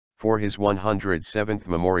For his 107th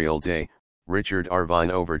Memorial Day, Richard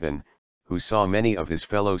Arvine Overton, who saw many of his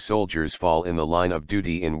fellow soldiers fall in the line of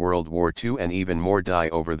duty in World War II and even more die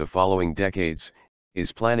over the following decades,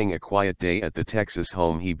 is planning a quiet day at the Texas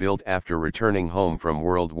home he built after returning home from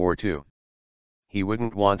World War II. He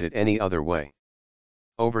wouldn't want it any other way.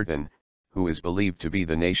 Overton, who is believed to be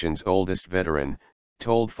the nation's oldest veteran,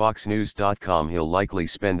 told FoxNews.com he'll likely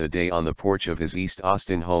spend the day on the porch of his East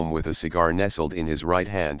Austin home with a cigar nestled in his right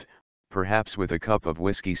hand, perhaps with a cup of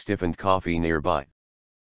whiskey-stiffened coffee nearby.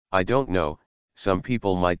 "I don't know, some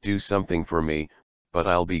people might do something for me, but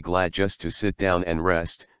I'll be glad just to sit down and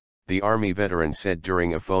rest," the Army veteran said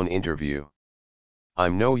during a phone interview.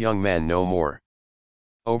 "I'm no young man no more."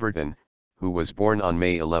 Overton, who was born on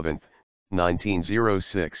May 11,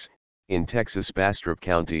 1906, in Texas Bastrop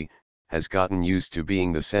County, has gotten used to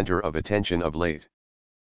being the center of attention of late.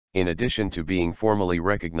 In addition to being formally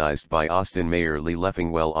recognized by Austin Mayor Lee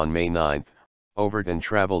Leffingwell on May 9, Overton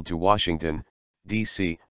traveled to Washington,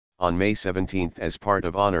 D.C., on May 17 as part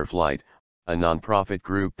of Honor Flight, a nonprofit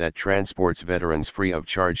group that transports veterans free of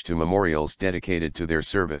charge to memorials dedicated to their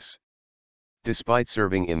service. Despite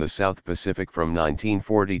serving in the South Pacific from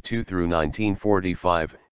 1942 through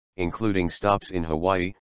 1945, including stops in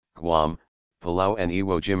Hawaii, Guam, Palau and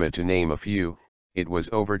Iwo Jima to name a few, it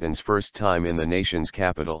was Overton's first time in the nation's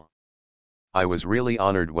capital. "I was really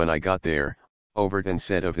honored when I got there," Overton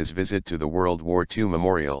said of his visit to the World War II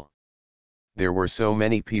Memorial. "There were so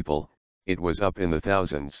many people, it was up in the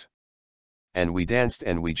thousands. And we danced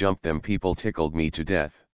and we jumped, them people tickled me to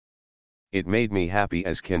death. It made me happy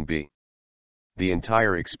as can be." The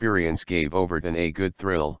entire experience gave Overton a good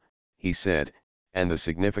thrill, he said, and the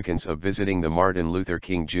significance of visiting the Martin Luther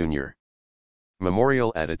King Jr.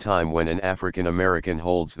 Memorial at a time when an African American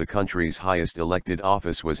holds the country's highest elected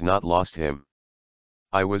office was not lost him.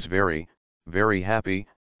 "I was very, very happy,"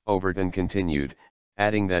 Overton continued,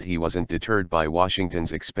 adding that he wasn't deterred by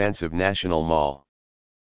Washington's expansive National Mall.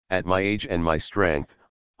 "At my age and my strength,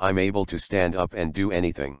 I'm able to stand up and do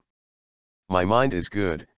anything. My mind is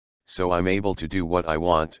good, so I'm able to do what I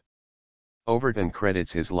want." Overton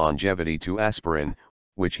credits his longevity to aspirin,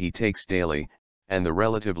 which he takes daily, and the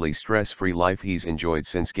relatively stress-free life he's enjoyed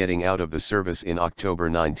since getting out of the service in October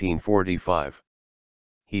 1945.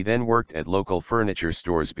 He then worked at local furniture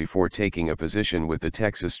stores before taking a position with the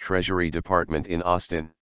Texas Treasury Department in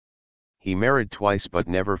Austin. He married twice but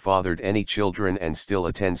never fathered any children and still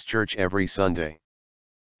attends church every Sunday.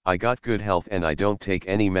 "I got good health and I don't take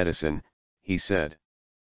any medicine," he said.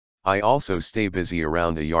 "I also stay busy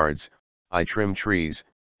around the yards, I trim trees,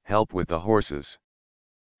 help with the horses.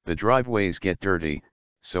 The driveways get dirty,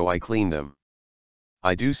 so I clean them.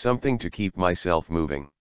 I do something to keep myself moving.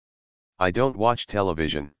 I don't watch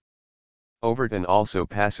television." Overton also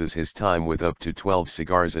passes his time with up to 12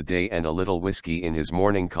 cigars a day and a little whiskey in his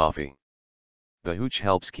morning coffee. "The hooch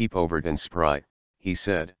helps keep Overton spry," he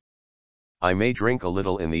said. "I may drink a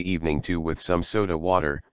little in the evening too with some soda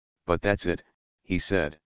water, but that's it," he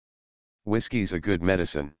said. "Whiskey's a good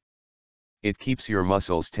medicine. It keeps your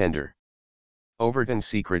muscles tender." Overton's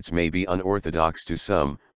secrets may be unorthodox to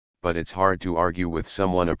some, but it's hard to argue with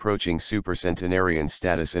someone approaching supercentenarian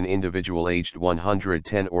status, an individual aged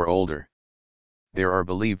 110 or older. There are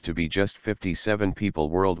believed to be just 57 people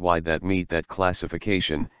worldwide that meet that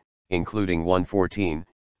classification, including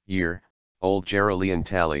 114-year-old Geraldine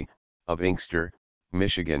Talley, of Inkster,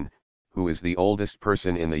 Michigan, who is the oldest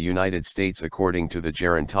person in the United States according to the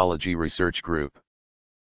Gerontology Research Group.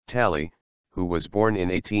 Talley, who was born in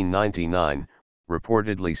 1899,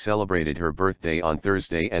 reportedly celebrated her birthday on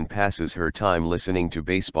Thursday and passes her time listening to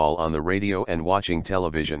baseball on the radio and watching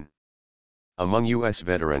television. Among U.S.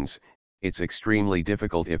 veterans, it's extremely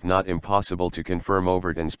difficult if not impossible to confirm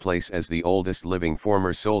Overton's place as the oldest living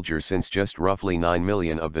former soldier, since just roughly 9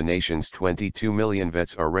 million of the nation's 22 million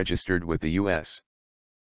vets are registered with the U.S.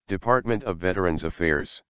 Department of Veterans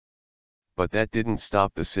Affairs. But that didn't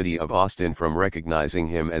stop the city of Austin from recognizing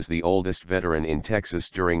him as the oldest veteran in Texas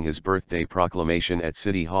during his birthday proclamation at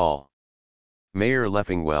City Hall. Mayor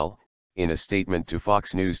Leffingwell, in a statement to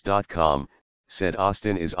FoxNews.com, said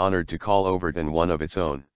Austin is honored to call Overton one of its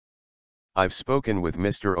own. "I've spoken with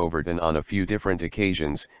Mr. Overton on a few different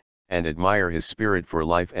occasions, and admire his spirit for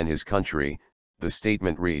life and his country," the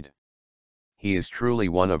statement read. "He is truly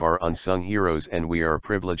one of our unsung heroes and we are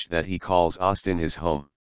privileged that he calls Austin his home."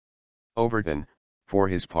 Overton, for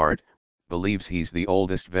his part, believes he's the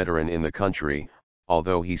oldest veteran in the country,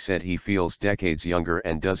 although he said he feels decades younger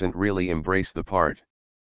and doesn't really embrace the part.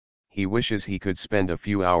 He wishes he could spend a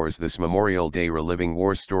few hours this Memorial Day reliving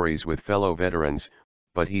war stories with fellow veterans,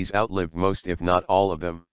 but he's outlived most if not all of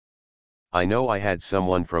them. I know I had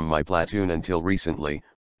someone from my platoon until recently,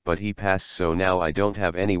 but he passed, so now I don't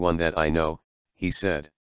have anyone that I know, he said.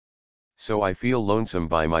 So I feel lonesome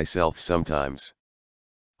by myself sometimes.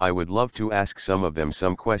 I would love to ask some of them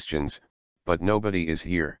some questions, but nobody is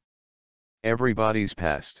here. Everybody's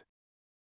passed.